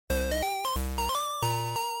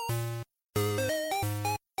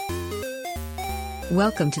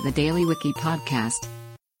Welcome to the Daily Wiki podcast,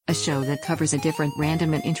 a show that covers a different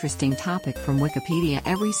random and interesting topic from Wikipedia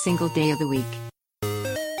every single day of the week.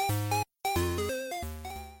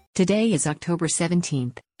 Today is October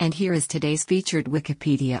 17th, and here is today's featured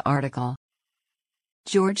Wikipedia article.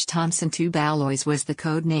 George Thomson Tube Alloys was the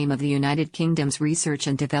code name of the United Kingdom's research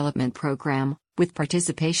and development program, with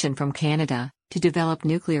participation from Canada, to develop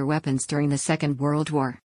nuclear weapons during the Second World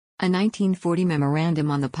War. A 1940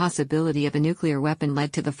 memorandum on the possibility of a nuclear weapon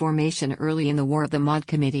led to the formation early in the war of the Maud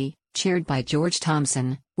Committee, chaired by George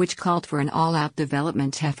Thomson, which called for an all-out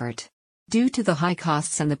development effort. Due to the high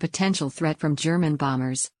costs and the potential threat from German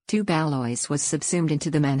bombers, Tube Alloys was subsumed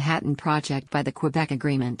into the Manhattan Project by the Quebec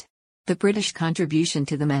Agreement. The British contribution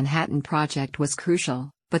to the Manhattan Project was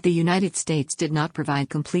crucial, but the United States did not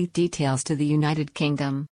provide complete details to the United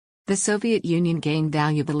Kingdom. The Soviet Union gained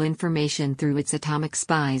valuable information through its atomic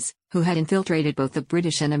spies, who had infiltrated both the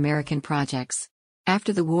British and American projects.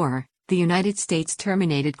 After the war, the United States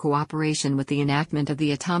terminated cooperation with the enactment of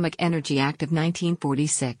the Atomic Energy Act of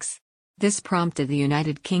 1946. This prompted the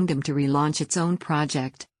United Kingdom to relaunch its own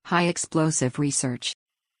project, high explosive research.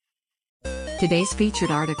 Today's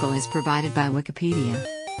featured article is provided by Wikipedia.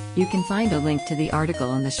 You can find a link to the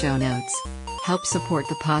article in the show notes. Help support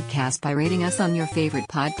the podcast by rating us on your favorite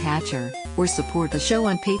podcatcher, or support the show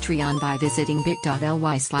on Patreon by visiting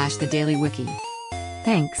bit.ly/thedailywiki.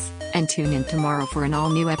 Thanks, and tune in tomorrow for an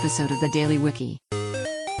all-new episode of the Daily Wiki.